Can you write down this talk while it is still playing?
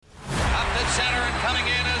Coming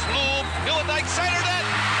in as Bloom. Hillendyke centered it.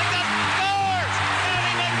 And that scores!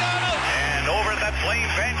 Matty McDonald! And over that Flame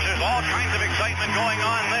bench, there's all kinds of excitement going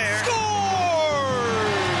on there. Scores!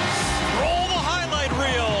 Roll the highlight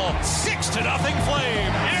reel. 6-0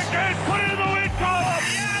 Flame. Here goes, put it in the win column.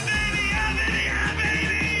 Yeah, baby, yeah, baby, yeah,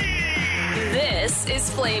 baby. This is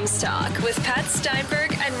Flames Talk with Pat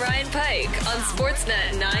Steinberg and Ryan Pike on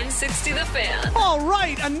Sportsnet 960 The Fan. All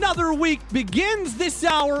right, another week begins. This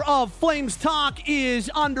hour of Flames Talk is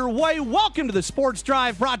underway. Welcome to the Sports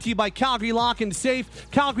Drive, brought to you by Calgary Lock and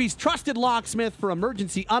Safe, Calgary's trusted locksmith for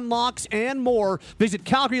emergency unlocks and more. Visit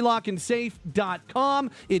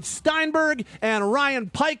CalgaryLockandSafe.com. It's Steinberg and Ryan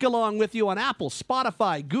Pike along with you on Apple,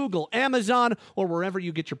 Spotify, Google, Amazon, or wherever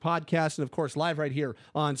you get your podcasts. And, of course, live right here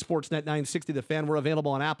on Sportsnet 960 The Fan. We're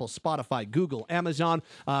available on Apple, Spotify, Google, Amazon.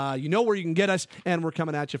 You know where you can get us, and we're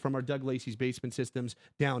coming at you from our Doug Lacey's Basement Systems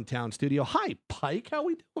downtown studio. Hi, Pike. How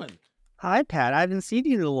we doing? Hi, Pat. I haven't seen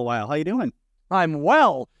you in a little while. How you doing? I'm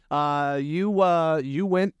well. You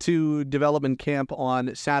went to development camp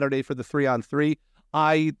on Saturday for the 3-on-3.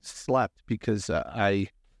 I slept because I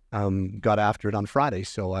got after it on Friday,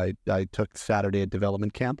 so I took Saturday at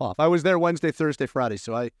development camp off. I was there Wednesday, Thursday, Friday,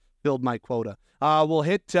 so I filled my quota. We'll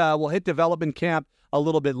hit development camp a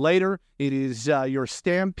little bit later. It is your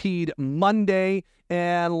Stampede Monday,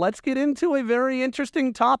 and let's get into a very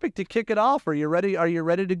interesting topic to kick it off. Are you ready? Are you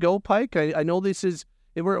ready to go, Pike? I know this is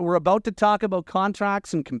we're about to talk about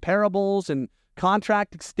contracts and comparables and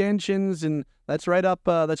contract extensions, and that's right up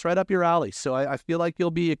your alley. So I feel like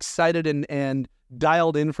you'll be excited and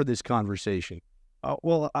dialed in for this conversation.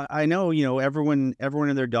 Well, I know everyone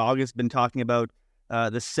and their dog has been talking about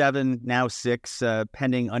the 7, now 6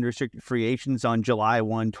 pending unrestricted free agents on July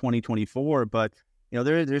 1, 2024. But,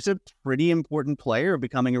 there's a pretty important player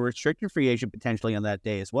becoming a restricted free agent potentially on that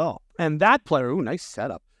day as well. And that player, nice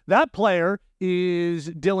setup. That player is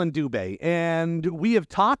Dillon Dube. And we have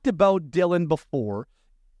talked about Dillon before.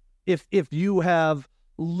 If you have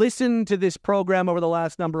listened to this program over the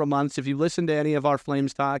last number of months, if you listened to any of our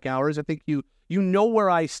Flames Talk hours, I think you know where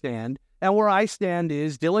I stand. And where I stand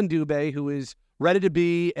is Dillon Dube, who is ready to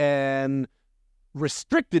be an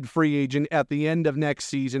restricted free agent at the end of next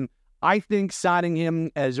season. I think signing him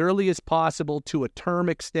as early as possible to a term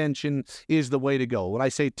extension is the way to go. When I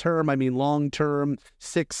say term, I mean long-term,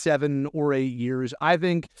 6, 7, or 8 years. I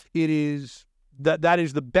think it is that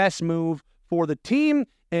is the best move for the team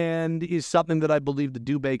and is something that I believe the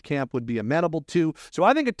Dube camp would be amenable to. So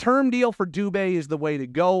I think a term deal for Dube is the way to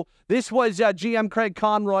go. This was GM Craig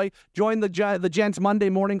Conroy. Joined the gents Monday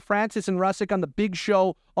morning. Francis and Russick on the big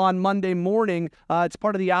show on Monday morning. It's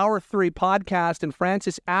part of the Hour 3 podcast, and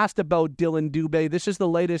Francis asked about Dillon Dube. This is the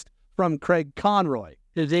latest from Craig Conroy.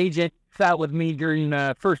 His agent sat with me during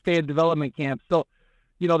first day of development camp. So,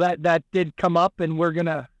 that did come up, and we're going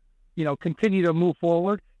to, continue to move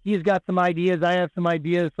forward. He's got some ideas. I have some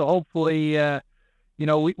ideas. So hopefully,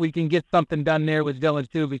 we can get something done there with Dillon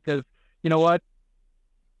too, because you know what?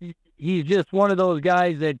 He's just one of those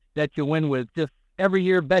guys that you win with. Just every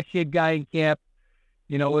year, best shit guy in camp.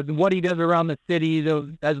 And what he does around the city,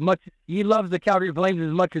 he loves the Calgary Flames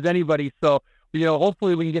as much as anybody. So,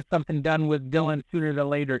 hopefully we can get something done with Dillon sooner than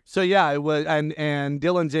later. So, yeah, it was, and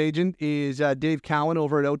Dillon's agent is Dave Cowan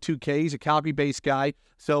over at O2K. He's a Calgary-based guy.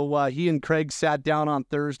 So he and Craig sat down on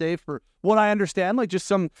Thursday for what I understand, like just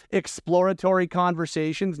some exploratory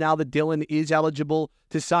conversations now that Dillon is eligible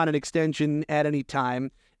to sign an extension at any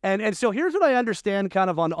time. And so here's what I understand kind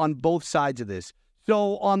of on both sides of this.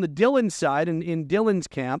 So on the Dillon side, and in Dillon's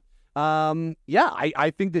camp,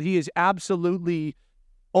 I think that he is absolutely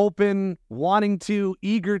open, wanting to,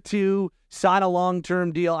 eager to sign a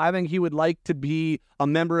long-term deal. I think he would like to be a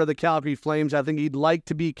member of the Calgary Flames. I think he'd like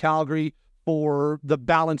to be Calgary for the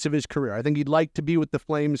balance of his career. I think he'd like to be with the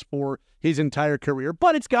Flames for his entire career,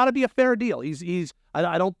 but it's got to be a fair deal.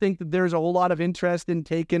 I don't think that there's a whole lot of interest in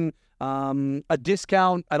taking a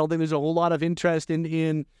discount. I don't think there's a whole lot of interest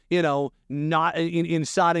in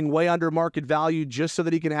signing way under market value just so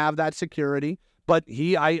that he can have that security. But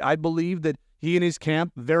I believe that he and his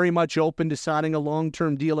camp very much open to signing a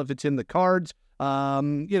long-term deal if it's in the cards.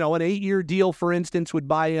 An 8-year deal, for instance, would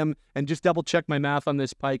buy him, and just double check my math on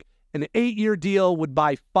this, Pike, an 8-year deal would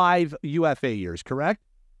buy 5 UFA years, correct?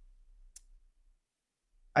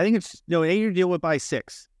 I think an 8-year deal would buy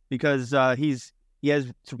 6 because he's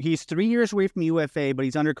 3 years away from UFA, but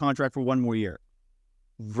he's under contract for 1 more year.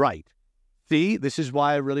 Right. See, this is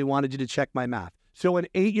why I really wanted you to check my math. So an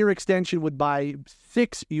 8-year extension would buy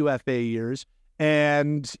 6 UFA years,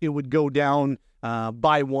 and it would go down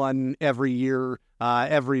by one every year.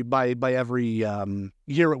 Every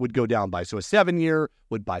year it would go down by. So a 7-year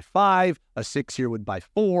would buy 5, a 6-year would buy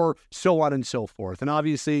 4, so on and so forth. And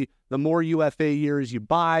obviously, the more UFA years you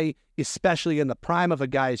buy, especially in the prime of a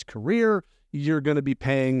guy's career, you're going to be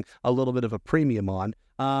paying a little bit of a premium on.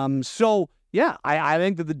 I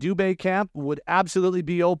think that the Dube camp would absolutely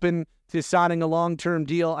be open to signing a long-term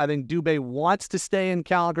deal. I think Dube wants to stay in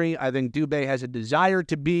Calgary. I think Dube has a desire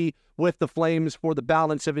to be with the Flames for the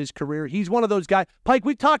balance of his career. He's one of those guys. Pike,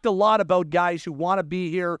 we've talked a lot about guys who want to be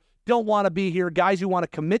here, don't want to be here, guys who want to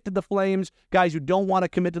commit to the Flames, guys who don't want to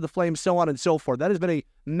commit to the Flames, so on and so forth. That has been a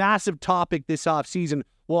massive topic this offseason.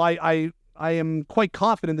 Well, I am quite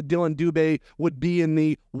confident that Dillon Dube would be in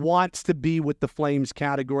the wants to be with the Flames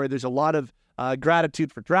category. There's a lot of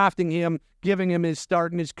gratitude for drafting him, giving him his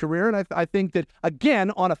start in his career. And I think that,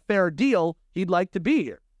 again, on a fair deal, he'd like to be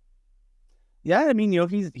here. Yeah, I mean,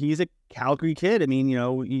 he's a Calgary kid. I mean,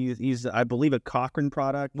 he's I believe a Cochrane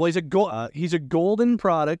product. Well, he's a Golden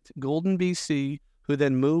product, Golden BC, who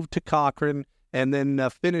then moved to Cochrane and then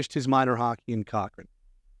finished his minor hockey in Cochrane.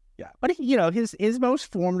 Yeah, but his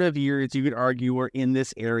most formative years, you could argue, were in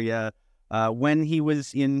this area. When he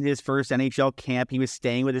was in his first NHL camp, he was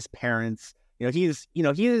staying with his parents. He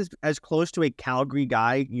is as close to a Calgary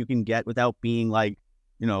guy you can get without being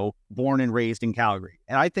born and raised in Calgary.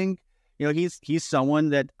 And I think, he's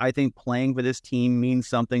someone that I think playing for this team means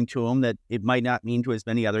something to him that it might not mean to as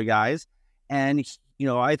many other guys. And,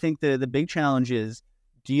 I think the big challenge is,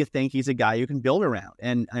 do you think he's a guy you can build around?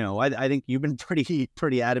 And, I think you've been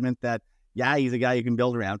pretty adamant that, yeah, he's a guy you can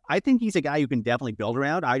build around. I think he's a guy you can definitely build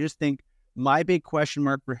around. I just think my big question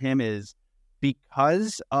mark for him is,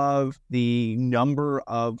 because of the number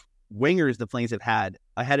of wingers the Flames have had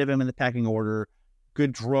ahead of him in the pecking order,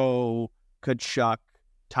 Gaudreau, Tkachuk,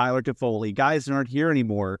 Tyler Toffoli, guys that aren't here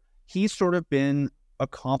anymore, he's sort of been a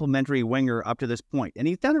complimentary winger up to this point. And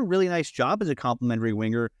he's done a really nice job as a complimentary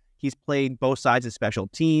winger. He's played both sides of special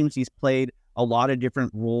teams. He's played a lot of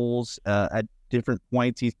different roles at different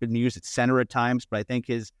points. He's been used at center at times, but I think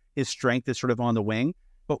his strength is sort of on the wing.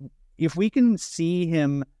 But if we can see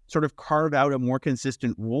him sort of carve out a more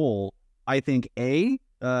consistent role, I think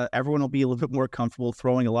everyone will be a little bit more comfortable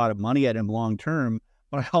throwing a lot of money at him long term.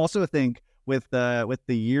 But I also think with the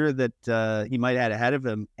year that he might have ahead of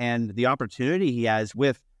him and the opportunity he has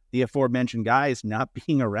with the aforementioned guys not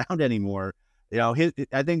being around anymore, I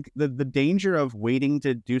think the danger of waiting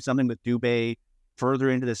to do something with Dube further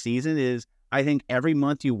into the season is, I think every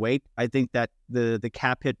month you wait, I think that the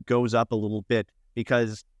cap hit goes up a little bit,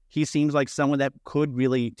 because he seems like someone that could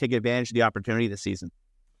really take advantage of the opportunity this season.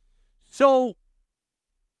 So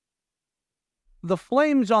the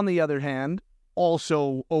Flames, on the other hand,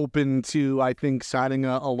 also open to, I think, signing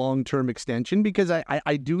a long-term extension, because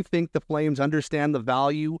I do think the Flames understand the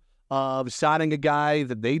value of signing a guy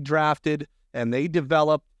that they drafted and they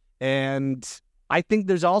developed. And I think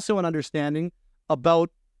there's also an understanding about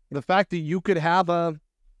the fact that you could have a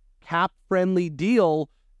cap-friendly deal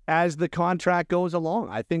as the contract goes along.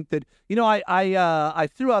 I think that, I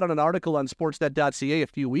threw out on an article on sportsnet.ca a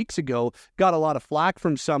few weeks ago, got a lot of flack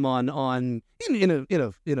from some in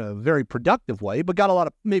a very productive way, but got a lot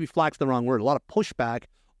of, maybe flack's the wrong word, a lot of pushback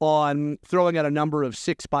on throwing out a number of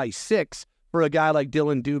 6x6 for a guy like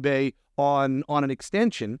Dillon Dube on an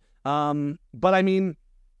extension. But I mean,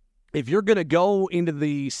 if you're going to go into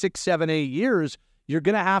the 6, 7, 8 years, you're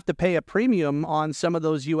going to have to pay a premium on some of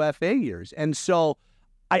those UFA years. And so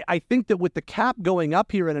I think that with the cap going up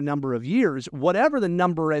here in a number of years, whatever the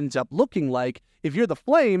number ends up looking like, if you're the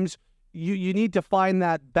Flames, you need to find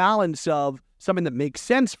that balance of something that makes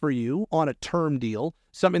sense for you on a term deal,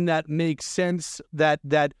 something that makes sense that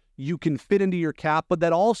you can fit into your cap, but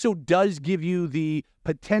that also does give you the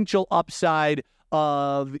potential upside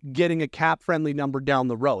of getting a cap-friendly number down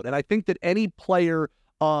the road. And I think that any player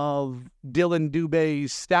of Dillon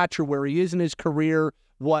Dube's stature, where he is in his career,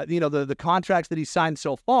 the contracts that he's signed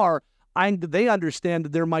so far, they understand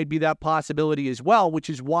that there might be that possibility as well,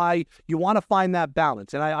 which is why you want to find that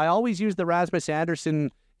balance. And I always use the Rasmus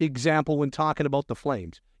Andersson example when talking about the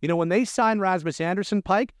Flames. When they signed Rasmus Andersson,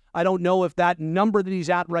 Pike, I don't know if that number that he's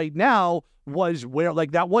at right now was where,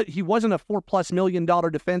 he wasn't a $4+ million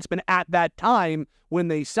defenseman at that time when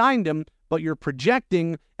they signed him, but you're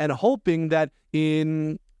projecting and hoping that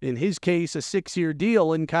in his case, a 6-year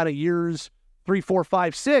deal in kind of years 3, 4,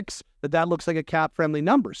 5, 6, that looks like a cap-friendly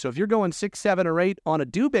number. So if you're going 6, 7, or 8 on a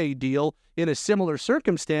Dube deal in a similar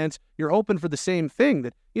circumstance, you're hoping for the same thing,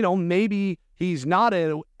 that, maybe he's not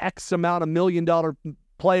an X amount of $1 million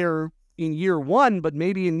player in year 1, but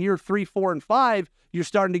maybe in year 3, 4, and 5, you're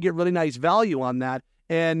starting to get really nice value on that.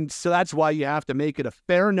 And so that's why you have to make it a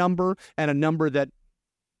fair number and a number that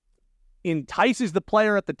entices the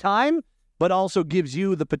player at the time, but also gives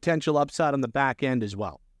you the potential upside on the back end as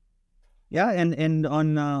well. Yeah, and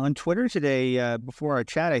on Twitter today, before our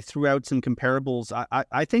chat, I threw out some comparables.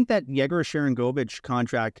 I think that Yegor Sharangovich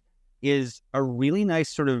contract is a really nice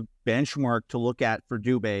sort of benchmark to look at for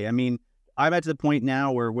Dube. I mean, I'm at the point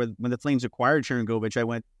now where when the Flames acquired Sharangovich, I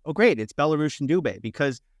went, oh, great, it's Belarusian Dube,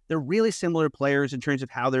 because they're really similar players in terms of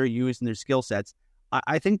how they're used and their skill sets.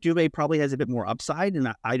 I think Dube probably has a bit more upside,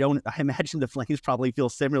 and I imagine the Flames probably feel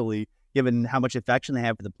similarly given how much affection they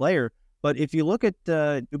have for the player. But if you look at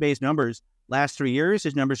Dube's numbers, last 3 years,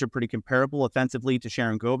 his numbers are pretty comparable offensively to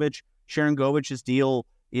Sharangovich. Sharangovich's deal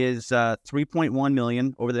is $3.1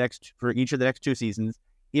 million for each of the next 2 seasons.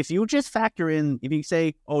 If you just factor in, if you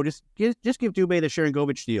say, oh, just give Dube the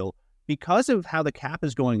Sharangovich deal, because of how the cap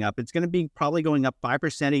is going up, it's going to be probably going up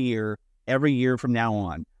 5% a year every year from now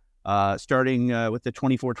on, starting with the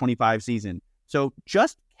 24-25 season. So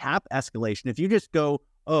just cap escalation. If you just go,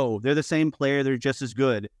 oh, they're the same player, they're just as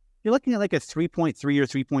good, you're looking at like a $3.3 or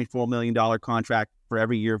 $3.4 million contract for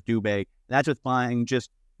every year of Dube. That's with buying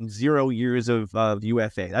just 0 years of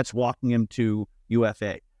UFA. That's walking him to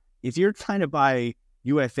UFA. If you're trying to buy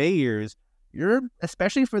UFA years, you're,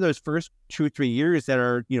 especially for those first 2-3 years that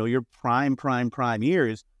are, your prime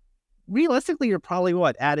years, realistically, you're probably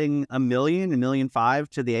adding $1 million, $1.5 million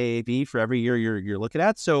to the AAV for every year you're looking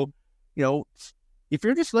at. So, if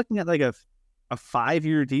you're just looking at like a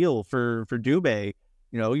 5-year deal for Dube,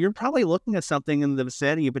 you're probably looking at something in the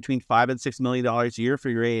vicinity of between $5 and $6 million a year for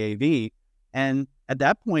your AAV. And at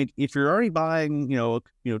that point, if you're already buying, 2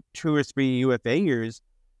 or 3 UFA years,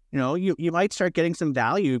 you might start getting some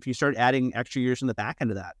value if you start adding extra years in the back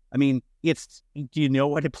end of that. I mean, do you know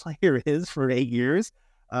what a player is for 8 years?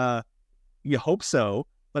 You hope so.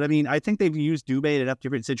 But I mean, I think they've used Dube in enough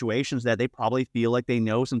different situations that they probably feel like they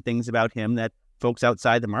know some things about him that folks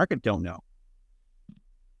outside the market don't know.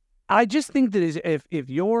 I just think that if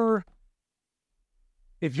you're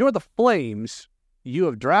the Flames, you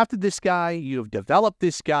have drafted this guy, you have developed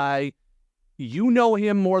this guy, you know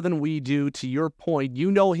him more than we do. To your point, you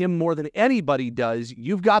know him more than anybody does.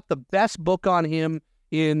 You've got the best book on him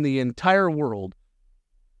in the entire world.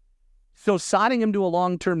 So signing him to a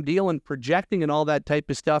long-term deal and projecting and all that type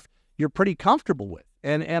of stuff, you're pretty comfortable with.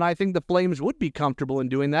 And I think the Flames would be comfortable in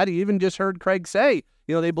doing that. You even just heard Craig say,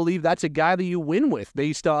 they believe that's a guy that you win with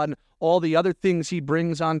based on all the other things he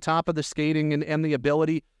brings on top of the skating and the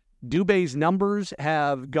ability. Dube's numbers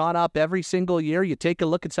have gone up every single year. You take a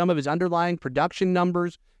look at some of his underlying production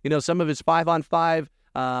numbers, some of his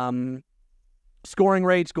 5-on-5 scoring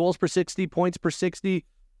rates, goals per 60, points per 60.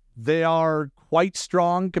 They are quite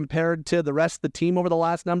strong compared to the rest of the team over the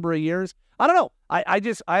last number of years. I don't know. I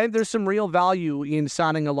think there's some real value in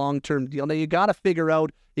signing a long-term deal. Now, you got to figure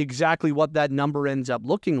out exactly what that number ends up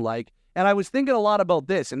looking like. And I was thinking a lot about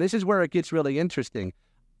this, and this is where it gets really interesting.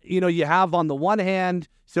 You have on the one hand,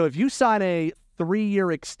 so if you sign a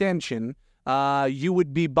 3-year extension, you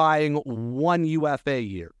would be buying 1 UFA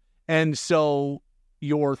year. And so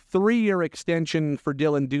your 3-year extension for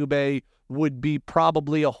Dillon Dube would be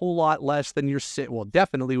probably a whole lot less than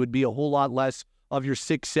definitely would be a whole lot less of your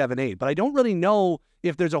 6, 7, 8. But I don't really know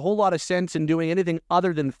if there's a whole lot of sense in doing anything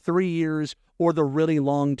other than 3 years or the really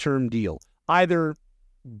long-term deal. Either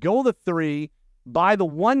go the 3, buy the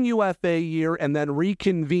 1 UFA year, and then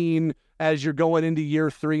reconvene as you're going into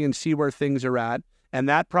year 3 and see where things are at. And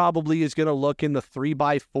that probably is going to look in the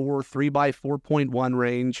 3x4, 3x4.1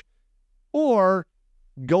 range. Or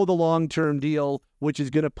go the long-term deal, which is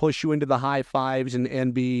going to push you into the high 5s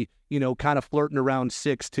and be, kind of flirting around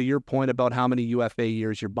 6, to your point about how many UFA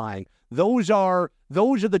years you're buying. Those are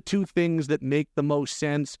the 2 things that make the most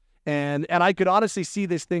sense. And I could honestly see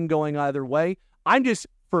this thing going either way.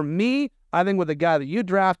 For me, I think with a guy that you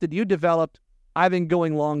drafted, you developed, I think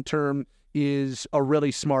going long-term is a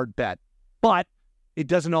really smart bet. But it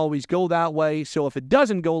doesn't always go that way. So if it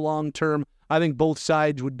doesn't go long-term, I think both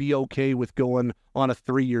sides would be okay with going on a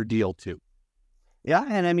 3-year deal too. Yeah,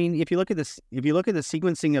 and I mean, if you look at the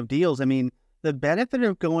sequencing of deals, I mean, the benefit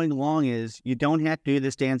of going long is you don't have to do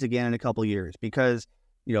this dance again in a couple of years because,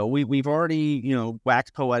 we've already,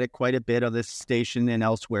 waxed poetic quite a bit on this station and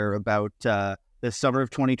elsewhere about the summer of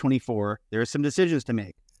 2024. There are some decisions to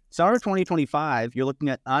make. Summer of 2025, you're looking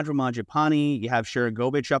at Andrew Mangiapane, you have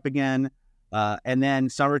Sharangovich up again, and then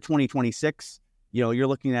summer of 2026, you're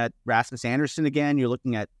looking at Rasmus Andersson again, you're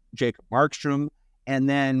looking at Jacob Markstrom, and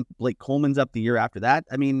then Blake Coleman's up the year after that.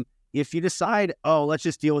 I mean, if you decide, let's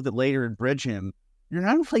just deal with it later and bridge him, you're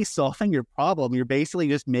not really solving your problem. You're basically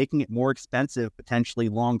just making it more expensive, potentially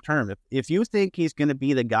long-term. If you think he's going to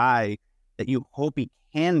be the guy that you hope he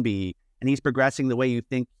can be, and he's progressing the way you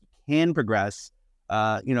think he can progress,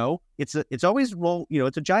 it's always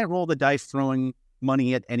it's a giant roll of the dice throwing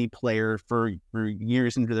money at any player for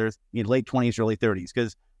years into their late 20s, early 30s,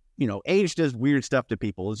 because age does weird stuff to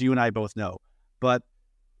people, as you and I both know. But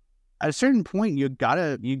at a certain point, you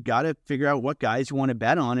gotta figure out what guys you want to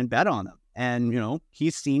bet on and bet on them. And he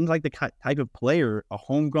seems like the type of player, a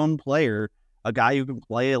homegrown player, a guy who can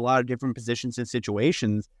play a lot of different positions and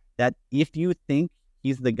situations, that if you think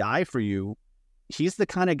he's the guy for you, he's the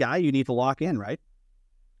kind of guy you need to lock in, right?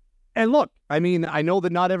 And look, I mean, I know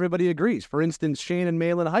that not everybody agrees. For instance, Shane in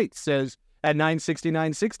Malin Heights says at 960,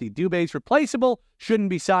 Dube's replaceable, shouldn't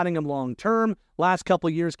be signing him long-term. Last couple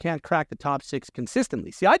of years can't crack the top 6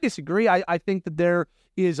 consistently. See, I disagree. I think that there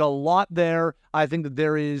is a lot there. I think that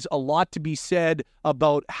there is a lot to be said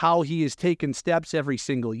about how he has taken steps every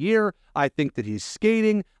single year. I think that his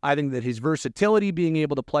skating, I think that his versatility, being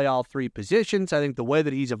able to play all 3 positions, I think the way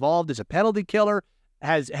that he's evolved as a penalty killer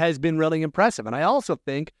has been really impressive. And I also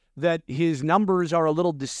think that his numbers are a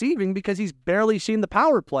little deceiving because he's barely seen the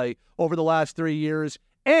power play over the last 3 years.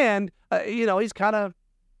 And, he's kind of,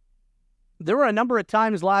 there were a number of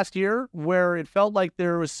times last year where it felt like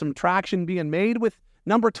there was some traction being made with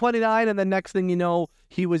number 29. And the next thing you know,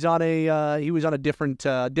 he was on a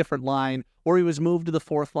different line, or he was moved to the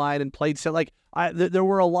 4th line and played. So there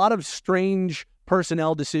were a lot of strange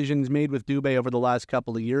personnel decisions made with Dube over the last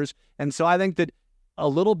couple of years. And so I think that a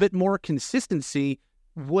little bit more consistency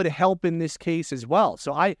would help in this case as well.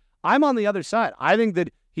 So I'm on the other side. I think that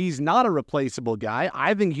he's not a replaceable guy.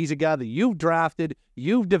 I think he's a guy that you've drafted,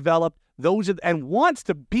 you've developed, and wants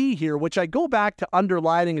to be here, which I go back to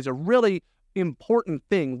underlining is a really important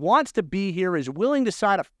thing. Wants to be here, is willing to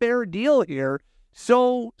sign a fair deal here.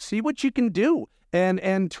 So see what you can do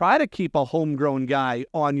and try to keep a homegrown guy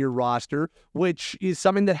on your roster, which is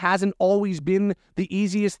something that hasn't always been the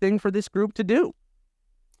easiest thing for this group to do.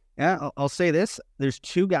 Yeah, I'll say this. There's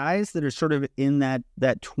 2 guys that are sort of in that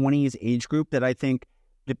 20s age group that I think,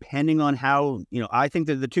 depending on how, I think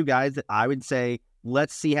they're the 2 guys that I would say,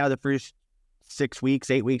 let's see how the first 6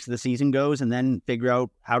 weeks, 8 weeks of the season goes, and then figure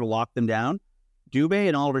out how to lock them down. Dube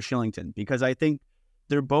and Oliver Shillington, because I think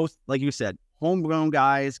they're both, like you said, homegrown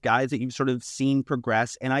guys that you've sort of seen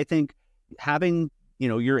progress. And I think having,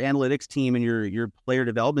 your analytics team and your player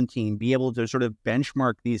development team be able to sort of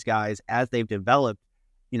benchmark these guys as they've developed,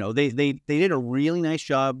 they did a really nice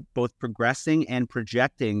job both progressing and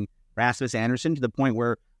projecting Rasmus Andersson to the point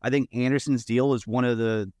where I think Andersson's deal is one of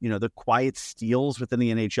the quiet steals within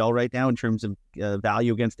the NHL right now in terms of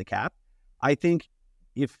value against the cap. I think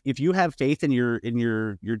if you have faith in your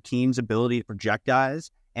team's ability to project guys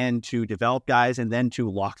and to develop guys and then to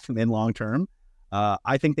lock them in long term,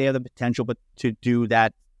 I think they have the potential to do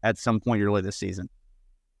that at some point early this season.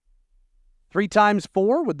 3 times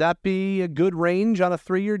 4, would that be a good range on a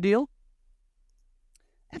 3-year deal?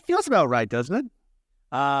 It feels about right, doesn't it?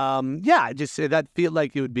 Yeah, I just say that feel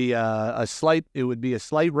like it would be a slight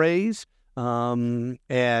raise, and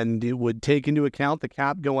it would take into account the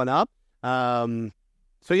cap going up.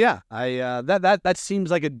 So yeah, that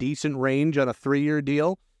seems like a decent range on a 3-year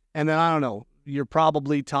deal. And then I don't know, you're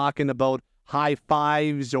probably talking about high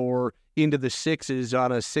 5s or into the 6s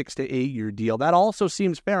on a 6 to 8 year deal. That also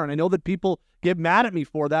seems fair. And I know that people get mad at me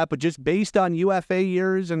for that, but just based on UFA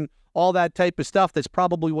years and all that type of stuff, that's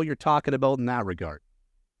probably what you're talking about in that regard.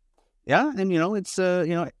 Yeah. And, it's,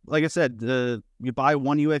 like I said, you buy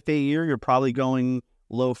 1 UFA year, you're probably going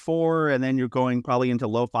low 4, and then you're going probably into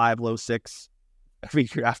low 5, low 6 every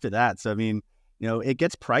year after that. So, I mean, it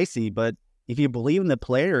gets pricey, but if you believe in the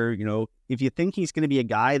player, if you think he's going to be a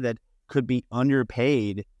guy that could be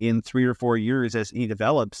underpaid in 3 or 4 years as he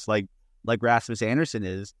develops, like Rasmus Andersson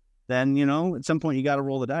is, then, at some point you got to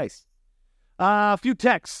roll the dice. A few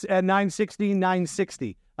texts at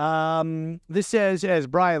 960. This says, as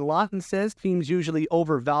Brian Lawton says, teams usually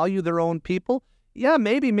overvalue their own people. Yeah,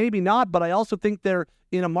 maybe not, but I also think they're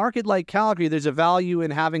in a market like Calgary, there's a value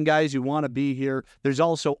in having guys who want to be here. There's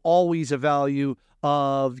also always a value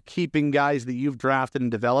of keeping guys that you've drafted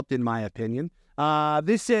and developed, in my opinion.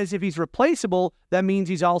 This says if he's replaceable, that means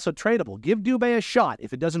he's also tradable. Give Dube a shot.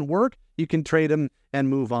 If it doesn't work, you can trade him and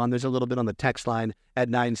move on. There's a little bit on the text line at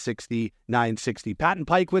 960. Pat and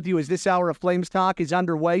Pike with you as this hour of Flames Talk is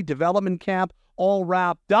underway. Development camp all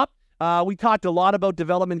wrapped up. We talked a lot about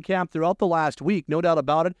development camp throughout the last week, no doubt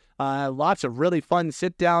about it. Lots of really fun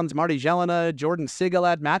sit-downs. Marty Jelena, Jordan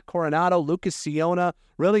Sigalet, Matt Coronado, Lucas Siona.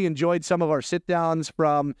 Really enjoyed some of our sit-downs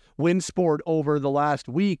from WinSport over the last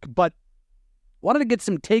week. But Wanted to get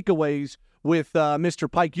some takeaways with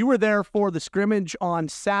Mr. Pike. You were there for the scrimmage on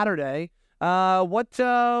Saturday. What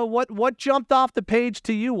jumped off the page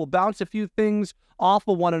to you? We'll bounce a few things off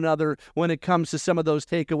of one another when it comes to some of those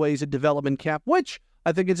takeaways at development camp, which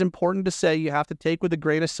I think it's important to say you have to take with a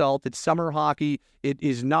grain of salt. It's summer hockey. It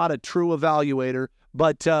is not a true evaluator.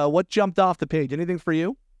 But what jumped off the page? Anything for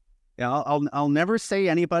you? Yeah, I'll never say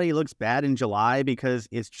anybody looks bad in July because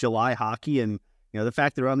it's July hockey, and the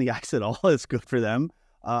fact they're on the ice at all is good for them.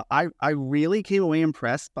 I really came away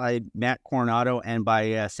impressed by Matt Coronado and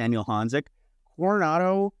by Samuel Honzek.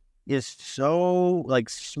 Coronado is so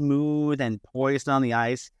smooth and poised on the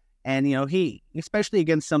ice, and he, especially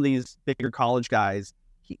against some of these bigger college guys,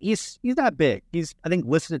 he's not big. He's, I think,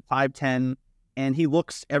 listed at 5'10", and he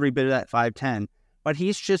looks every bit of that 5'10". But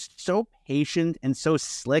he's just so patient and so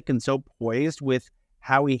slick and so poised with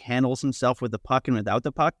how he handles himself with the puck and without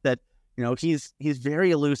the puck that, he's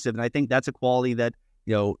very elusive. And I think that's a quality that,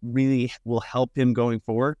 really will help him going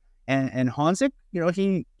forward. And Honzek,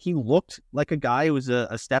 he looked like a guy who was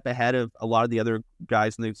a step ahead of a lot of the other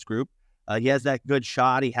guys in this group. He has that good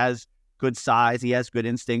shot. He has good size. He has good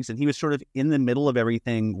instincts. And he was sort of in the middle of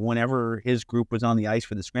everything whenever his group was on the ice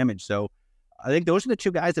for the scrimmage. So I think those are the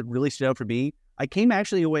two guys that really stood out for me. I came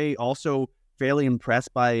actually away also fairly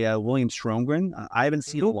impressed by William Stromgren. I haven't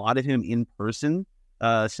seen a lot of him in person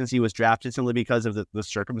since he was drafted, simply because of the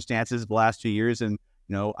circumstances of the last 2 years. And,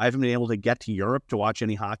 I haven't been able to get to Europe to watch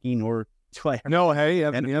any hockey, nor do I. No, hey, you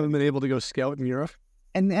haven't been able to go scout in Europe?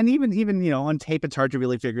 And even on tape, it's hard to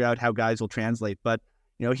really figure out how guys will translate. But,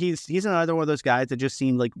 he's another one of those guys that just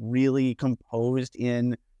seemed really composed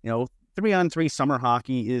in, 3-on-3 summer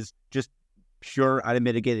hockey is just pure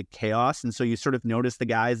unmitigated chaos. And so you sort of notice the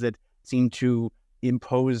guys that seem to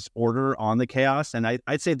impose order on the chaos. And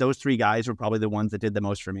I'd say those three guys were probably the ones that did the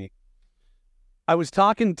most for me. I was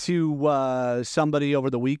talking to somebody over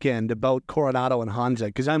the weekend about Coronado and Honzek,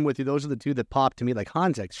 because I'm with you. Those are the two that popped to me.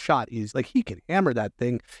 Honzek's shot is he can hammer that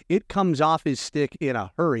thing. It comes off his stick in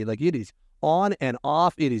a hurry. It is on and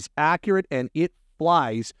off. It is accurate and it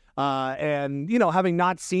flies. And having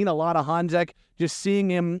not seen a lot of Honzek, just seeing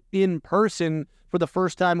him in person for the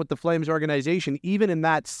first time with the Flames organization, even in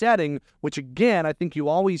that setting, which again, I think you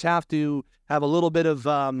always have to have a little bit of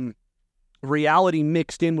reality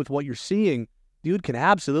mixed in with what you're seeing. Dude can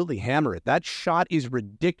absolutely hammer it. That shot is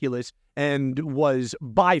ridiculous and was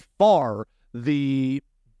by far the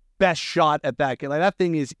best shot at that. That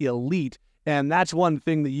thing is elite. And that's one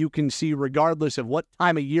thing that you can see regardless of what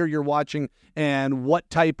time of year you're watching and what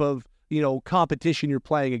type of, competition you're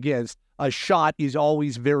playing against. A shot is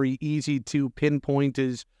always very easy to pinpoint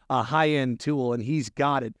as a high-end tool, and he's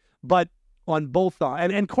got it. But on both,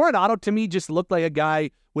 and Coronado to me just looked like a guy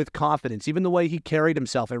with confidence, even the way he carried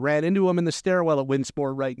himself. I ran into him in the stairwell at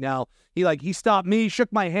Winsport right now. He stopped me,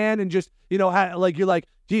 shook my hand, and just, you're like,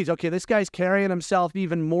 geez, okay, this guy's carrying himself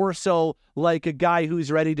even more so like a guy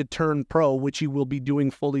who's ready to turn pro, which he will be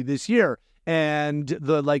doing fully this year. And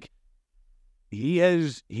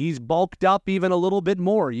he's bulked up even a little bit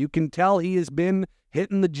more. You can tell he has been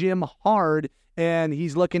hitting the gym hard, and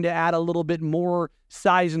he's looking to add a little bit more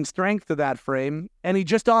size and strength to that frame. And he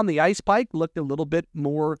just on the ice, Pike, looked a little bit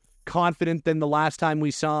more confident than the last time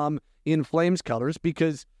we saw him in Flames colors,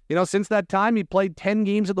 because, since that time he played 10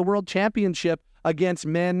 games at the World Championship against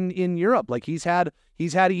men in Europe. He's had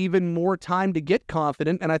even more time to get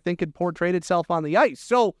confident, and I think it portrayed itself on the ice.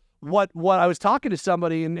 So what I was talking to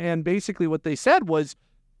somebody, and basically what they said was,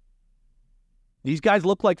 these guys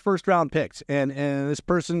look like first-round picks, and this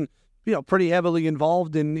person, pretty heavily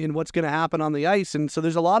involved in what's going to happen on the ice. And so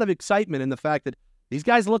there's a lot of excitement in the fact that these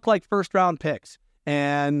guys look like first-round picks.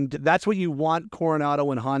 And that's what you want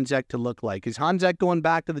Coronado and Honzek to look like. Is Honzek going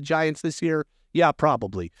back to the Giants this year? Yeah,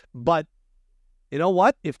 probably. But you know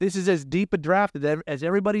what? If this is as deep a draft as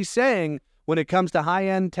everybody's saying when it comes to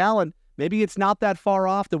high-end talent, maybe it's not that far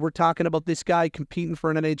off that we're talking about this guy competing for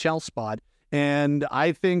an NHL spot. And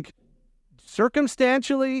I think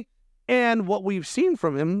circumstantially, and what we've seen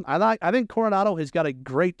from him, I think Coronado has got a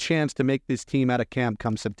great chance to make this team out of camp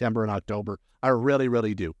come September and October. I really,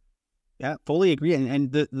 really do. Yeah, fully agree.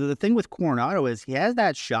 And the thing with Coronado is he has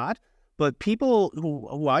that shot, but people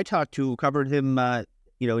who I talked to who covered him,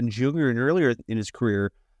 in junior and earlier in his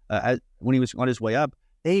career, when he was on his way up,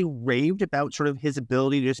 they raved about sort of his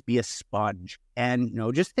ability to just be a sponge. And,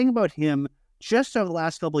 just think about him just over the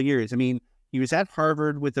last couple of years. I mean, he was at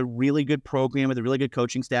Harvard with a really good program, with a really good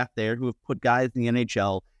coaching staff there who have put guys in the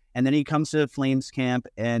NHL. And then he comes to Flames camp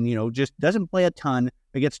and, just doesn't play a ton,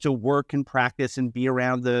 but gets to work and practice and be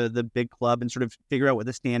around the big club and sort of figure out what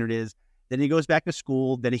the standard is. Then he goes back to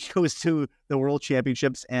school. Then he goes to the World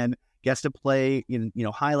Championships and gets to play in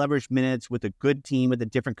high leverage minutes with a good team with a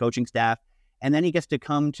different coaching staff. And then he gets to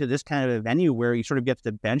come to this kind of a venue where he sort of gets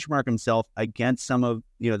to benchmark himself against some of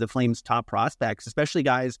the Flames' top prospects, especially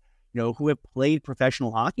guys who have played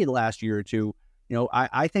professional hockey the last year or two.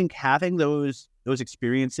 I think having those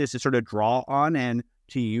experiences to sort of draw on and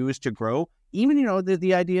to use to grow, even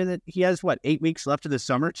the idea that he has 8 weeks left of the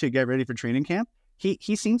summer to get ready for training camp.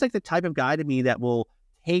 He seems like the type of guy to me that will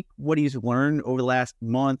take what he's learned over the last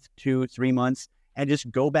month, 2-3 months, and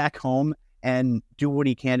just go back home and do what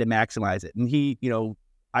he can to maximize it. And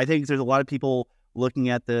I think there's a lot of people looking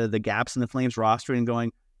at the gaps in the Flames roster and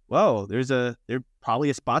going, whoa, there's probably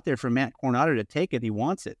a spot there for Matt Coronado to take if he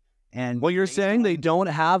wants it. And you're saying they don't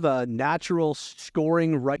have a natural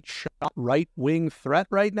scoring right wing threat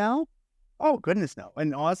right now? Oh, goodness, no.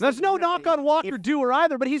 And honestly, there's no knock on Walker Duehr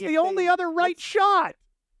either, but he's the only other right shot.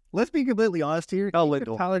 Let's be completely honest here. If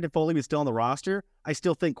Lindell. Tyler Toffoli was still on the roster, I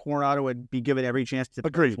still think Coronado would be given every chance to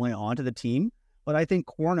play onto the team. But I think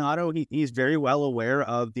Coronado, he's very well aware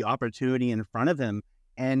of the opportunity in front of him,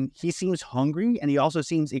 and he seems hungry, and he also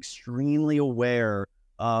seems extremely aware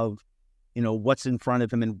of what's in front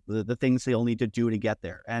of him and the things he'll need to do to get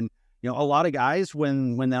there. And a lot of guys,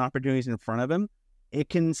 when the opportunity is in front of him, it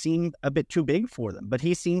can seem a bit too big for them. But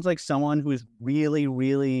he seems like someone who's really,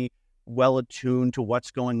 really well attuned to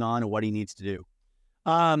what's going on and what he needs to do.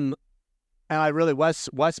 And I really, Wes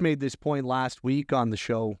made this point last week on the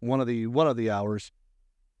show, one of the hours.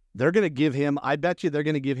 They're going to give him, I bet you they're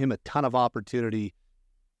going to give him a ton of opportunity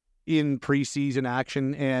in preseason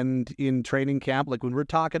action and in training camp. Like when we're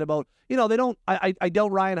talking about, I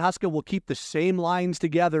doubt Ryan Huska will keep the same lines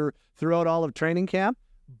together throughout all of training camp,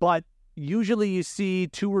 but usually you see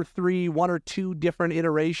 2 or 3, 1 or 2 different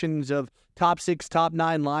iterations of top 6, top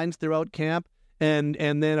 9 lines throughout camp, and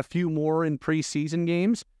then a few more in preseason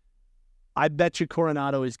games. I bet you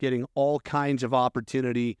Coronado is getting all kinds of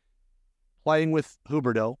opportunity playing with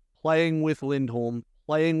Huberdeau, playing with Lindholm,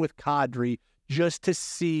 playing with Kadri, just to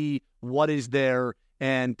see what is there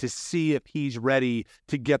and to see if he's ready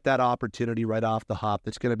to get that opportunity right off the hop.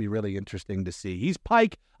 That's going to be really interesting to see. He's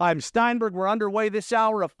Pike. I'm Steinberg. We're underway this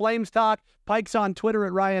hour of Flames Talk. Pike's on Twitter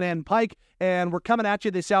at Ryan N. Pike. And we're coming at you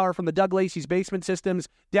this hour from the Doug Lacey's Basement Systems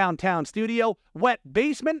downtown studio. Wet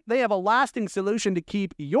basement, they have a lasting solution to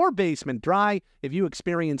keep your basement dry. If you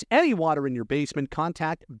experience any water in your basement,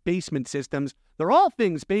 contact Basement Systems. They're all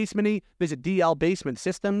things basement-y. Visit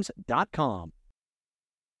dlbasementsystems.com.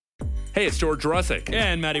 Hey, it's George Russick.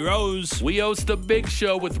 And Matty Rose. We host The Big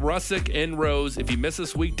Show with Russick and Rose. If you miss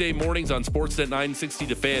us weekday mornings on Sportsnet 960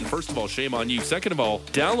 The Fan, first of all, shame on you. Second of all,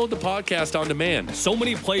 download the podcast on demand. So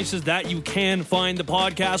many places that you can find the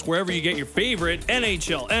podcast, wherever you get your favorite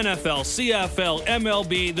NHL, NFL, CFL,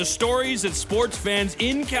 MLB, the stories that sports fans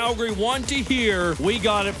in Calgary want to hear. We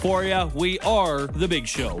got it for you. We are The Big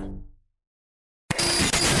Show.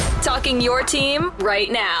 Talking your team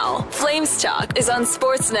right now. Flames Talk is on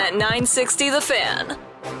Sportsnet 960 The Fan.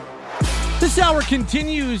 This hour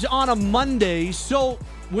continues on a Monday. So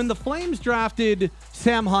when the Flames drafted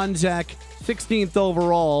Sam Honzek, 16th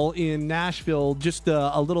overall in Nashville just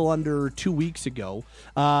a little under 2 weeks ago,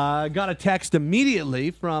 got a text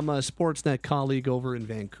immediately from a Sportsnet colleague over in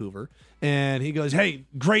Vancouver. And he goes, hey,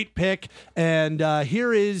 great pick. And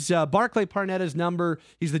here is Barclay Parnetta's number.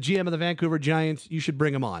 He's the GM of the Vancouver Giants. You should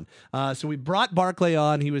bring him on. So we brought Barclay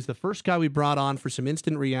on. He was the first guy we brought on for some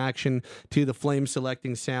instant reaction to the Flames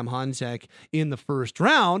selecting Sam Honzek in the first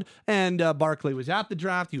round. And Barclay was at the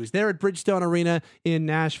draft. He was there at Bridgestone Arena in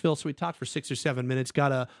Nashville. So we talked for 6 or 7 minutes,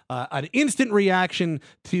 got an instant reaction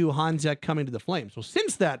to Honzek coming to the Flames. Well,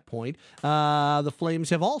 since that point, the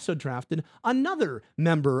Flames have also drafted another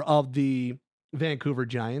member of the Vancouver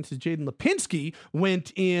Giants, as Jaden Lipinski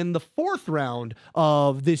went in the 4th round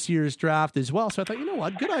of this year's draft as well. So I thought, you know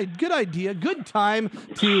what, good idea, good time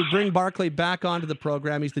to bring Barclay back onto the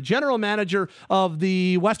program. He's the general manager of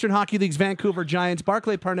the Western Hockey League's Vancouver Giants.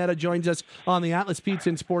 Barclay Parnetta joins us on the Atlas Pizza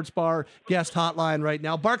and Sports Bar guest hotline right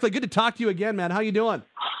now. Barclay, good to talk to you again, man. How you doing?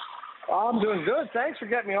 I'm doing good. Thanks for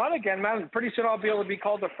getting me on again, man. Pretty soon I'll be able to be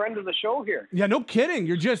called a friend of the show here. Yeah, no kidding.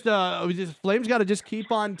 You're just Flames got to just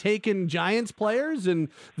keep on taking Giants players, and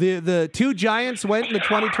the 2 Giants went in the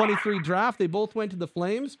 2023 draft. They both went to the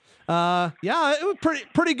Flames. Yeah, it was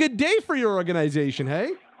pretty good day for your organization, hey?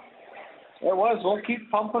 It was. We'll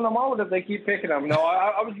keep pumping them out if they keep picking them. No,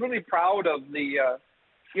 I was really proud of the.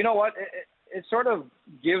 You know what? It sort of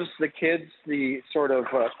gives the kids the sort of.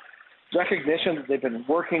 Recognition that they've been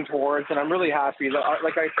working towards, and I'm really happy that,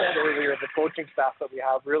 like I said earlier, the coaching staff that we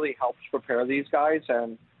have really helps prepare these guys,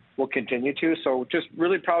 and will continue to. So just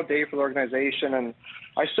really proud day for the organization. And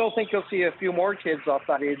I still think you'll see a few more kids off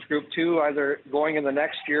that age group too, either going in the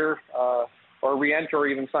next year or re-enter or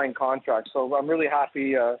even sign contracts. So I'm really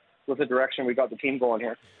happy with the direction we got the team going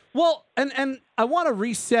here. Well, and I want to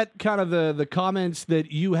reset kind of the comments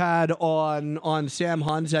that you had on Sam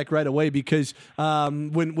Honzek right away, because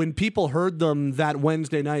when people heard them that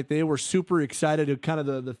Wednesday night, they were super excited at kind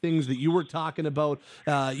of the things that you were talking about.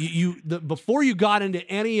 Before you got into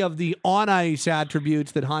any of the on-ice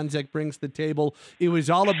attributes that Honzek brings to the table, it was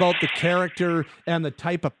all about the character and the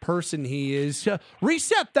type of person he is.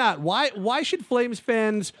 Reset that. Why should Flames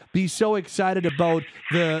fans be so excited about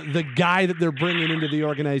the guy that they're bringing into the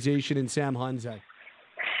organization in Sam Honzek?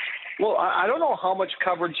 Well, I don't know how much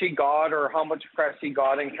coverage he got or how much press he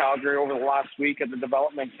got in Calgary over the last week at the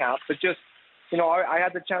development camp, but just, I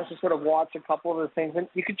had the chance to sort of watch a couple of the things, and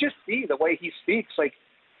you could just see the way he speaks. Like,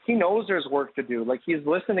 he knows there's work to do. Like, he's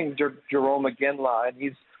listening to Jerome McGinley, and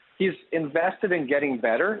he's invested in getting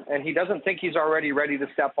better, and he doesn't think he's already ready to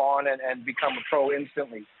step on and become a pro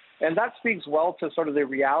instantly. And that speaks well to sort of the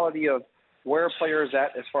reality of where a player is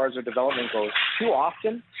at as far as their development goes. Too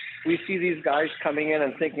often, we see these guys coming in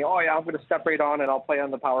and thinking, oh, yeah, I'm going to step right on and I'll play on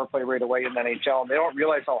the power play right away in the NHL. And they don't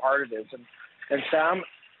realize how hard it is. And Sam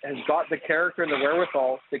has got the character and the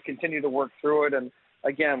wherewithal to continue to work through it. And,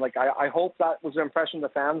 again, I hope that was the impression the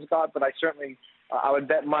fans got, but I would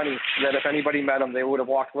bet money that if anybody met him, they would have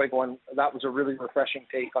walked away going, that was a really refreshing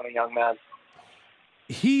take on a young man.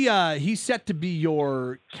 He's set to be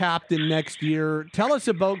your captain next year. Tell us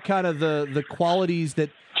about kind of the qualities that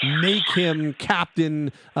make him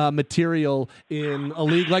captain material in a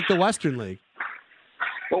league like the Western League.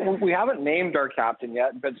 Well, we haven't named our captain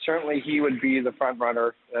yet, but certainly he would be the front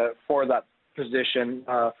runner for that position.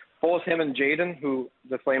 Both him and Jaden, who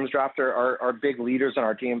the Flames drafted, are big leaders on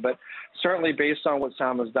our team. But certainly based on what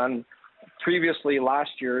Sam has done previously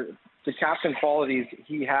last year, the captain qualities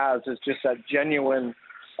he has is just that genuine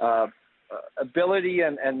ability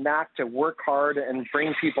and knack to work hard and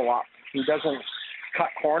bring people up. He doesn't cut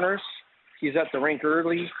corners. He's at the rink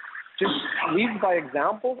early. Just leads by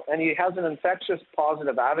example, and he has an infectious,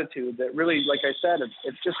 positive attitude that really, like I said,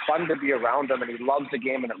 it's just fun to be around him, and he loves the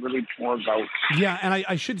game, and it really pours out. Yeah, and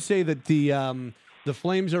I should say that the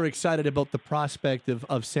Flames are excited about the prospect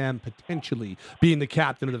of Sam potentially being the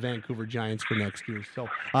captain of the Vancouver Giants for next year. So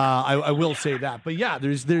I will say that. But yeah,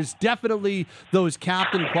 there's definitely those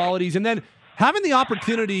captain qualities. And then having the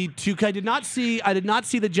opportunity to, I did not see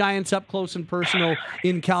the Giants up close and personal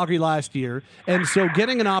in Calgary last year. And so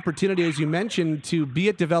getting an opportunity, as you mentioned, to be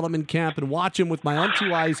at development camp and watch him with my own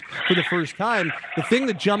two eyes for the first time, the thing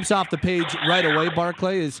that jumps off the page right away,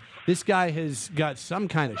 Barclay, is this guy has got some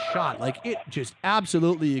kind of shot. Like, it just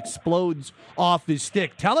absolutely explodes off his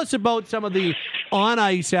stick. Tell us about some of the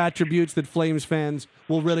on-ice attributes that Flames fans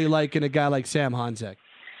will really like in a guy like Sam Honzek.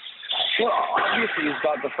 Well, obviously he's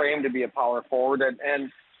got the frame to be a power forward,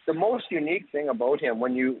 and the most unique thing about him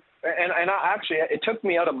it took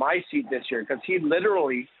me out of my seat this year, because he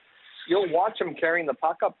literally, you'll watch him carrying the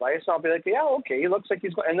puck up ice, and I'll be like, yeah, okay, he looks like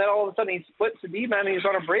he's going, and then all of a sudden he splits the D-man and he's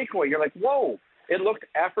on a breakaway. You're like, whoa, it looked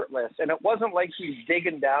effortless, and it wasn't like he's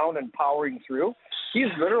digging down and powering through.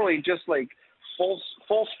 He's literally just like full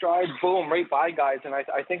stride, boom, right by guys, and I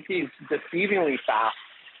think he's deceivingly fast.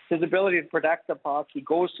 His ability to protect the puck, he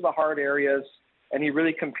goes to the hard areas, and he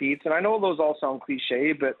really competes. And I know those all sound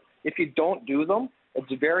cliche, but if you don't do them,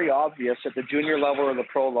 it's very obvious at the junior level or the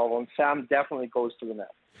pro level, and Sam definitely goes to the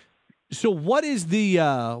net. So what is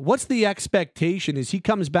what's the expectation as he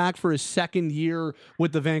comes back for his second year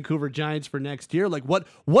with the Vancouver Giants for next year? Like, what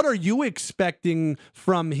are you expecting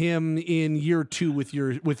from him in year two with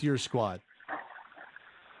your squad?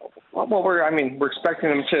 Well, we're expecting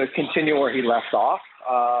him to continue where he left off.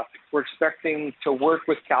 We're expecting to work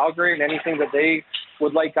with Calgary and anything that they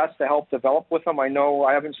would like us to help develop with them. I know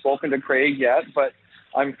I haven't spoken to Craig yet, but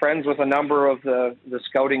I'm friends with a number of the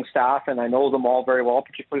scouting staff, and I know them all very well,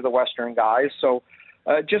 particularly the Western guys. So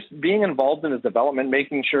just being involved in his development,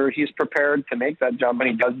 making sure he's prepared to make that jump and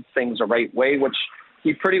he does things the right way, which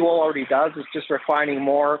he pretty well already does. It's just refining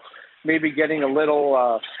more, maybe getting a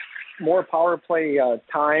little more power play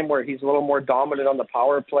time where he's a little more dominant on the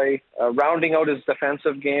power play, rounding out his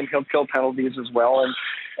defensive game. He'll kill penalties as well.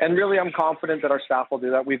 And really, I'm confident that our staff will do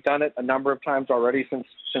that. We've done it a number of times already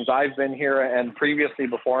since I've been here, and previously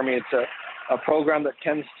before me. It's a program that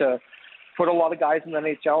tends to put a lot of guys in the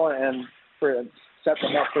NHL and set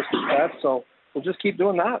them up for success. So we'll just keep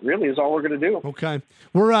doing that, really, is all we're going to do. Okay.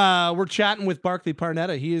 We're chatting with Barclay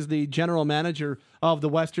Parnetta. He is the general manager of the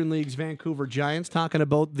Western League's Vancouver Giants, talking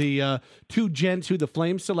about the two gents who the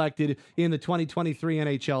Flames selected in the 2023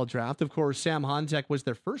 NHL draft. Of course, Sam Honzek was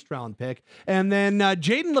their first-round pick. And then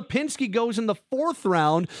Jaden Lipinski goes in the 4th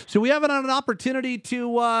round. So we have an opportunity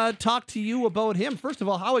to talk to you about him. First of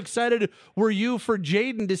all, how excited were you for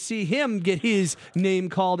Jaden to see him get his name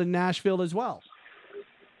called in Nashville as well?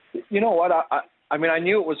 You know what? I mean, I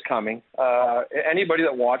knew it was coming. Anybody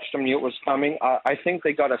that watched them knew it was coming. I think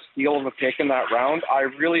they got a steal of a pick in that round. I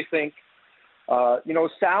really think,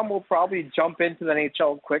 Sam will probably jump into the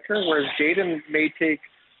NHL quicker, whereas Jaden may take,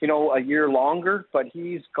 a year longer, but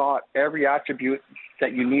he's got every attribute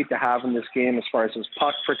that you need to have in this game as far as his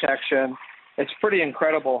puck protection. It's pretty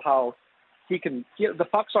incredible how the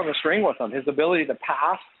puck's on the string with him. His ability to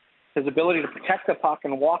pass, his ability to protect the puck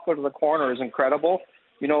and walk out of the corner is incredible.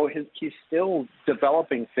 He's still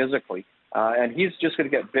developing physically, and he's just going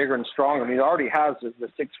to get bigger and stronger. I mean, he already has the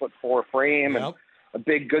 6'4" frame and a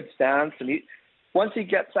big, good stance. And once he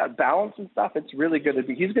gets that balance and stuff, it's really going to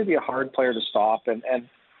be. He's going to be a hard player to stop, and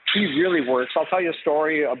he really works. I'll tell you a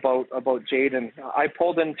story about Jaden. I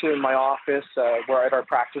pulled into my office where at our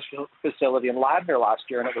practice facility in Ladner last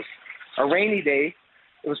year, and it was a rainy day.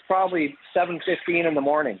 It was probably 7:15 in the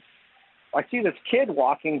morning. I see this kid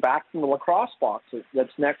walking back from the lacrosse box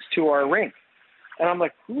that's next to our rink. And I'm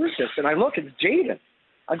like, who is this? And I look, it's Jaden.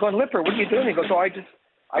 I'm going, Lipper, what are you doing? He goes,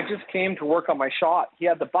 I just came to work on my shot. He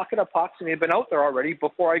had the bucket of pucks, and he had been out there already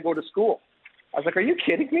before I go to school. I was like, are you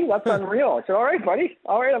kidding me? That's unreal. I said, all right, buddy.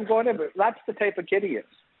 All right, I'm going in. But that's the type of kid he is.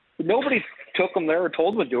 Nobody took him there or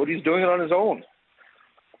told him to do it. He's doing it on his own.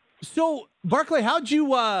 So, Barclay, how did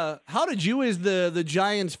you as the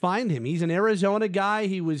Giants find him? He's an Arizona guy.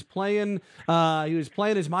 He was playing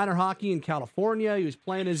his minor hockey in California. He was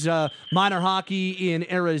playing his minor hockey in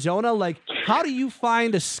Arizona. Like, how do you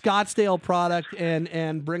find a Scottsdale product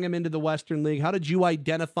and bring him into the Western League? How did you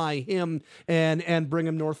identify him and bring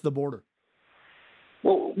him north of the border?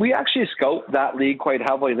 Well, we actually scout that league quite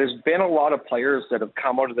heavily. There's been a lot of players that have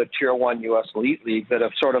come out of the Tier 1 U.S. Elite League that have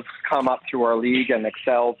sort of come up through our league and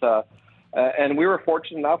excelled. And we were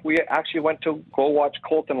fortunate enough, we actually went to go watch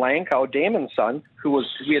Colton Lankow, Damon's son,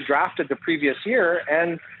 we had drafted the previous year,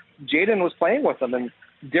 and Jaden was playing with him. And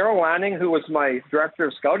Daryl Lanning, who was my director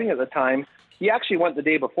of scouting at the time, he actually went the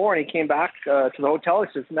day before, and he came back to the hotel.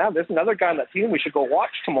 He says, man, there's another guy on that team we should go watch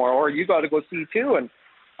tomorrow, or you got to go see too. And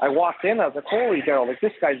I walked in, I was like, holy Daryl,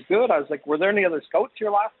 this guy's good. I was like, were there any other scouts here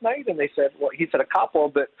last night? And they said, well, he said a couple,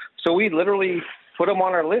 but so we literally put him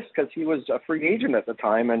on our list because he was a free agent at the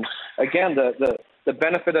time. And again, the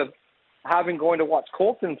benefit of going to watch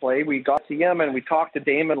Colton play, we got to see him and we talked to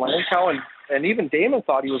Damon Lankow, and even Damon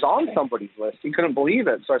thought he was on somebody's list. He couldn't believe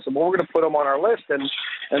it. So I said, well, we're going to put him on our list. And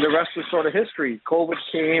the rest was sort of history. COVID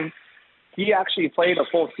came. He actually played a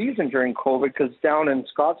full season during COVID because down in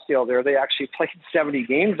Scottsdale there, they actually played 70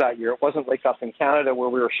 games that year. It wasn't like up in Canada where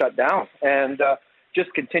we were shut down, and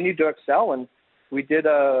just continued to excel. And we did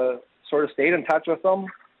sort of stayed in touch with him,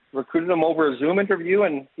 recruited him over a Zoom interview,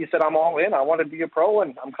 and he said, I'm all in. I want to be a pro,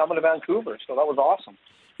 and I'm coming to Vancouver. So that was awesome.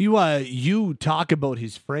 You talk about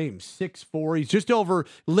his frame, 6'4". He's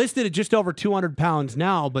listed at just over 200 pounds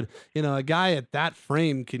now, but a guy at that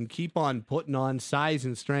frame can keep on putting on size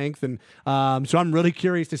and strength, and so I'm really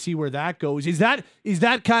curious to see where that goes. Is that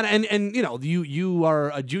kind of and you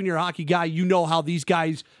are a junior hockey guy. You know how these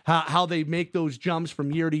guys how they make those jumps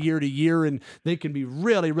from year to year to year, and they can be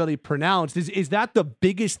really, really pronounced. Is that the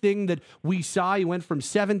biggest thing that we saw? You went from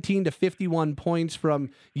 17 to 51 points from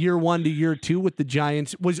year 1 to year 2 with the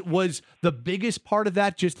Giants. Was the biggest part of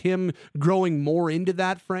that just him growing more into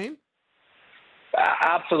that frame?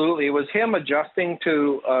 Absolutely. It was him adjusting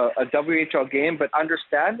to a WHL game, but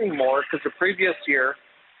understanding more because the previous year,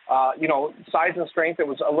 size and strength, it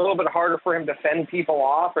was a little bit harder for him to fend people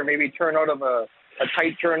off or maybe turn out of a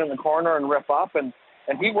tight turn in the corner and rip up. And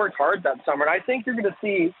he worked hard that summer. And I think you're going to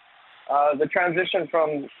see the transition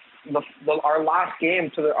from our last game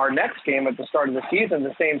to our next game at the start of the season,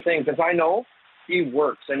 the same thing, because I know he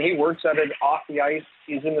works, and he works at it off the ice.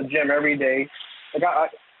 He's in the gym every day.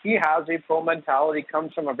 He has a pro mentality,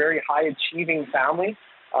 comes from a very high-achieving family,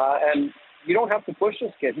 and you don't have to push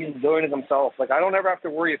this kid. He's doing it himself. I don't ever have to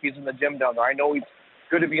worry if he's in the gym down there. I know he's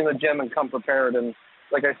good to be in the gym and come prepared, and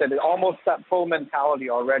like I said, almost that pro mentality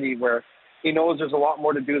already where he knows there's a lot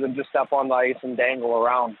more to do than just step on the ice and dangle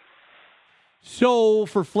around. So,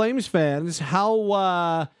 for Flames fans,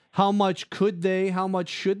 how how much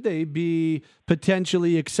should they be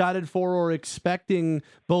potentially excited for or expecting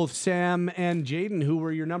both Sam and Jaden, who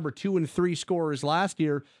were your number 2 and 3 scorers last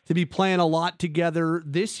year, to be playing a lot together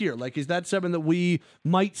this year? Like, is that something that we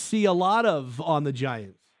might see a lot of on the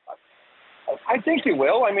Giants? I think you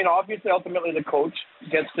will. I mean, obviously, ultimately, the coach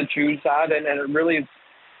gets to choose that, and it really is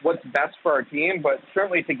what's best for our team. But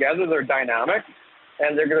certainly together, they're dynamic,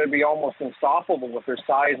 and they're going to be almost unstoppable with their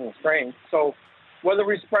size and strength. So whether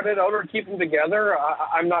we spread it out or keep them together,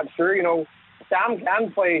 I'm not sure. You know, Sam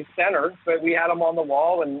can play center, but we had him on the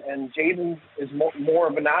wall, and Jaden is more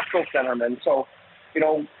of a natural centerman. So, you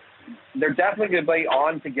know, they're definitely going to play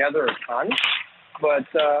on together a ton. But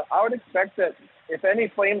I would expect that if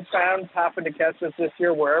any Flames fans happen to catch us this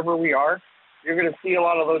year, wherever we are, you're going to see a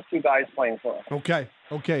lot of those two guys playing for us.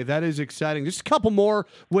 Okay, that is exciting. Just a couple more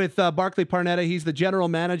with Barclay Parnetta. He's the general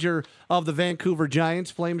manager of the Vancouver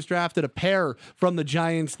Giants. Flames drafted a pair from the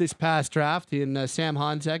Giants this past draft in Sam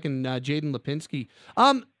Honzek and Jaden Lipinski.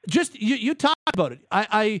 Just you talk about it.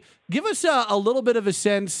 I give us a little bit of a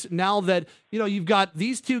sense now that you've got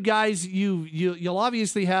these two guys. You'll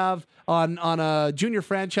obviously have on a junior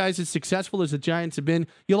franchise as successful as the Giants have been.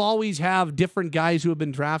 You'll always have different guys who have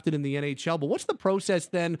been drafted in the NHL. But what's the process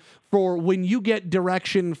then for when you get direction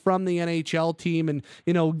from the NHL team and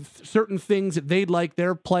certain things that they'd like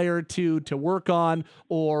their player to work on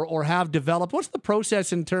or have developed? What's the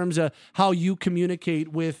process in terms of how you communicate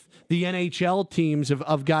with the NHL teams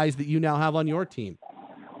of guys that you now have on your team?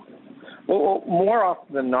 Well, more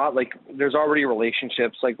often than not, like, there's already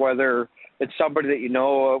relationships, like whether it's somebody that you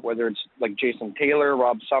know, whether it's like Jason Taylor,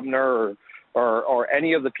 Rob Sumner, or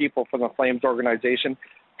any of the people from the Flames organization.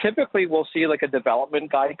 Typically, we'll see like a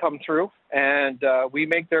development guy come through, and we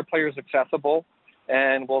make their players accessible,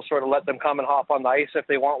 and we'll sort of let them come and hop on the ice if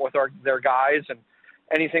they want with their guys and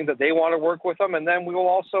anything that they want to work with them. And then we will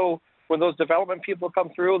also, when those development people come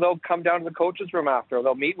through, they'll come down to the coach's room after.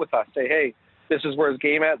 They'll meet with us, say, hey, this is where his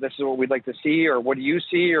game at. This is what we'd like to see, or what do you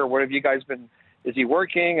see, or what have you guys been? Is he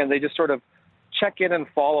working? And they just sort of check in and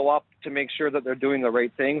follow up to make sure that they're doing the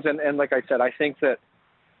right things. And like I said, I think that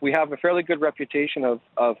we have a fairly good reputation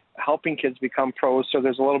of helping kids become pros. So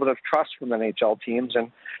there's a little bit of trust from NHL teams,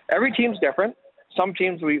 and every team's different. Some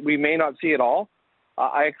teams we may not see at all.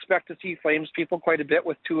 I expect to see Flames people quite a bit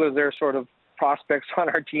with two of their sort of prospects on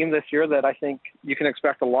our team this year that I think you can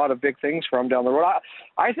expect a lot of big things from down the road.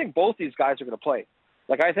 I think both these guys are going to play.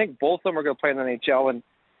 Like, I think both of them are going to play in the NHL. And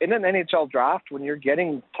in an NHL draft, when you're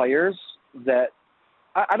getting players that,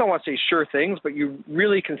 I don't want to say sure things, but you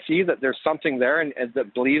really can see that there's something there and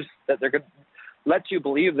that believes that they're going to, lets you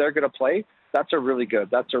believe they're going to play, that's a really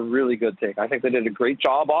good thing. I think they did a great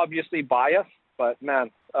job, obviously biased, but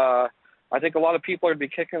man, I think a lot of people are going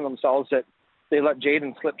to be kicking themselves that they let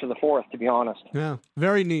Jaden slip to the fourth, to be honest. Yeah,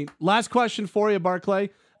 very neat. Last question for you, Barclay.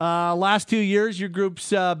 Last 2 years, your group's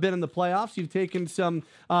been in the playoffs. You've taken some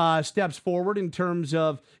steps forward in terms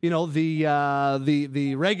of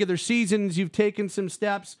the regular seasons. You've taken some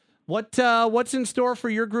steps. What's in store for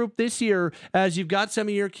your group this year as you've got some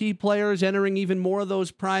of your key players entering even more of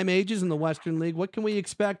those prime ages in the Western League? What can we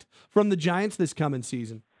expect from the Giants this coming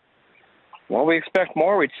season? Well, we expect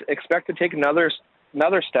more. We expect to take another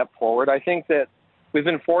step forward. I think that we've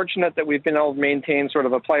been fortunate that we've been able to maintain sort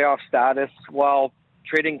of a playoff status while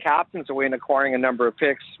trading captains away and acquiring a number of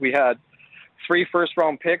picks. We had 3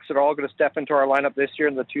 first-round picks that are all going to step into our lineup this year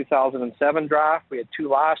in the 2007 draft. We had 2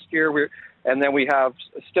 last year, and then we have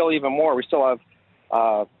still even more. We still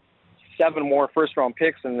have 7 more first-round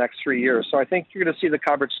picks in the next 3 years. So I think you're going to see the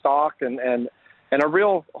coverage stocked and a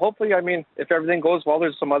real, hopefully, I mean, if everything goes well,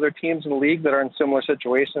 there's some other teams in the league that are in similar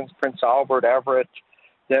situations, Prince Albert, Everett,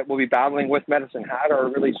 that will be battling with Medicine Hat, are a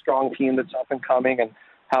really strong team that's up and coming and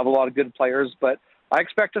have a lot of good players. But I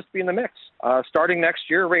expect us to be in the mix starting next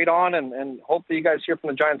year right on, and hopefully you guys hear from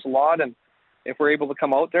the Giants a lot, and if we're able to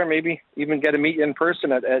come out there, maybe even get a meet in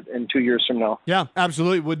person in 2 years from now. Yeah,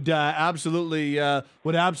 absolutely. Would absolutely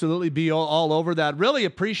be all over that. Really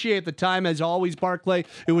appreciate the time as always, Barclay.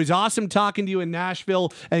 It was awesome talking to you in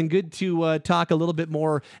Nashville, and good to talk a little bit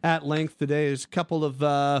more at length today. There's a couple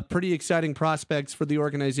of pretty exciting prospects for the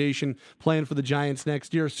organization playing for the Giants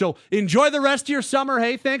next year. So enjoy the rest of your summer.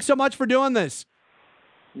 Hey, thanks so much for doing this.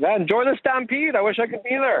 Yeah, enjoy the Stampede. I wish I could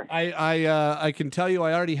be there. I can tell you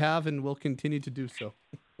I already have and will continue to do so.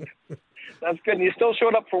 That's good. And you still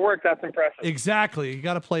showed up for work. That's impressive. Exactly. You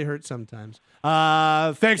got to play hurt sometimes.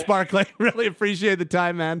 Thanks, Barclay. Really appreciate the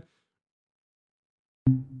time, man.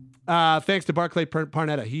 Thanks to Barclay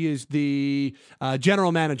Parnetta. He is the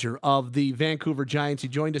general manager of the Vancouver Giants. He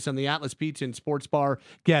joined us on the Atlas Pizza and Sports Bar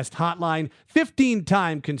guest hotline.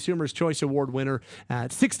 15-time Consumer's Choice Award winner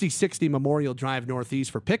at 6060 Memorial Drive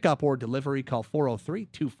Northeast. For pickup or delivery, call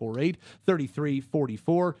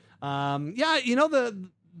 403-248-3344.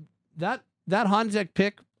 That Honzek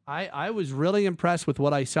pick, I was really impressed with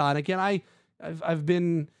what I saw. And again, I've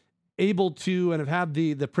been able to and have had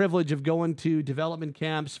the privilege of going to development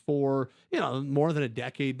camps for more than a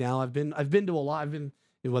decade now. I've been to a lot.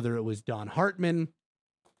 Whether it was Don Hartman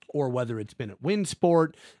or whether it's been at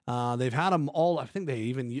Winsport, they've had them all. I think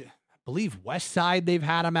I believe West Side they've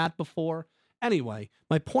had them at before. Anyway,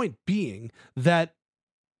 my point being that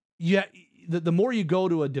the more you go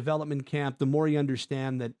to a development camp, the more you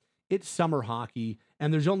understand that it's summer hockey,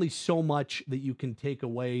 and there's only so much that you can take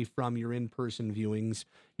away from your in-person viewings.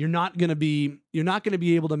 You're not going to be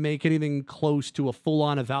able to make anything close to a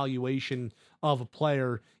full-on evaluation of a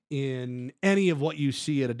player in any of what you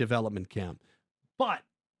see at a development camp. But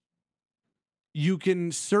you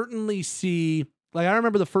can certainly see, like I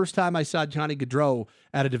remember the first time I saw Johnny Gaudreau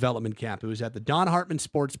at a development camp. It was at the Don Hartman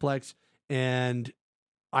Sportsplex, and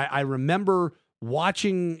I remember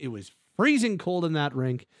watching, it was freezing cold in that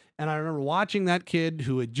rink, and I remember watching that kid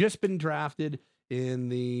who had just been drafted in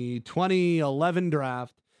the 2011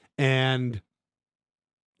 draft, and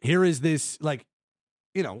here is this,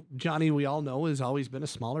 Johnny, we all know, has always been a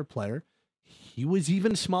smaller player. He was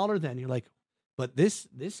even smaller then. You're like, but this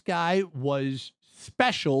guy was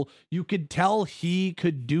special. You could tell he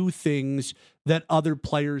could do things that other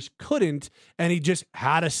players couldn't, and he just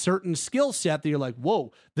had a certain skill set that you're like,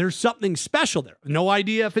 whoa, there's something special there. No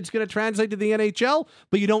idea if it's going to translate to the NHL,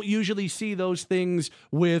 but you don't usually see those things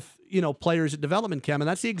with players at development camp, and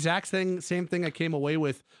that's the exact same thing I came away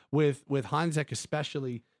with Honzek,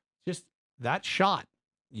 especially just that shot.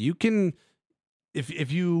 You can,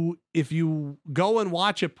 if you go and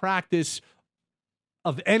watch a practice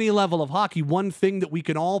of any level of hockey, one thing that we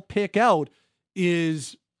can all pick out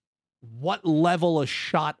is what level of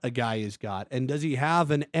shot a guy has got. And does he have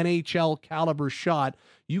an NHL caliber shot?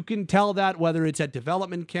 You can tell that whether it's at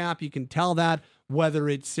development camp. You can tell that whether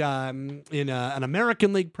it's in an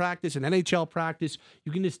American League practice, an NHL practice.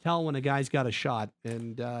 You can just tell when a guy's got a shot.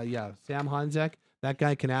 And Sam Honzek, that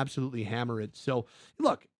guy can absolutely hammer it. So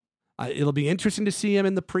look, it'll be interesting to see him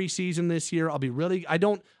in the preseason this year. I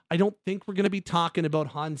don't think we're going to be talking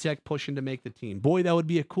about Honzek pushing to make the team. Boy, that would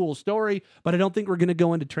be a cool story, but I don't think we're going to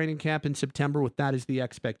go into training camp in September with that as the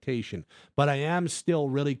expectation. But I am still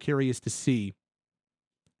really curious to see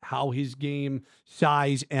how his game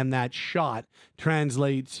size and that shot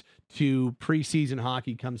translates to preseason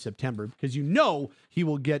hockey come September, because he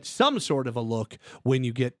will get some sort of a look when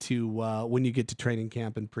you get to training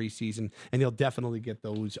camp and preseason, and he'll definitely get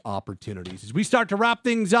those opportunities. As we start to wrap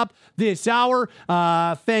things up this hour,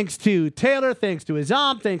 thanks to Taylor, thanks to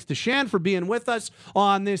Azam, thanks to Shan for being with us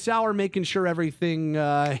on this hour, making sure everything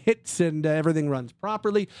hits and everything runs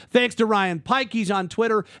properly. Thanks to Ryan Pike, he's on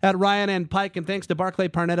Twitter at Ryan N. Pike, and thanks to Barclay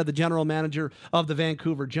Parnetta, the general manager of the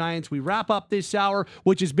Vancouver Giants. We wrap up this hour,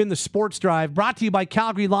 which has been the Sports Drive, brought to you by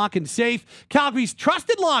Calgary Lock and Safe, Calgary's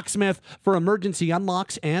trusted locksmith for emergency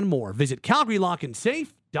unlocks and more. Visit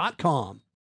CalgaryLockandSafe.com.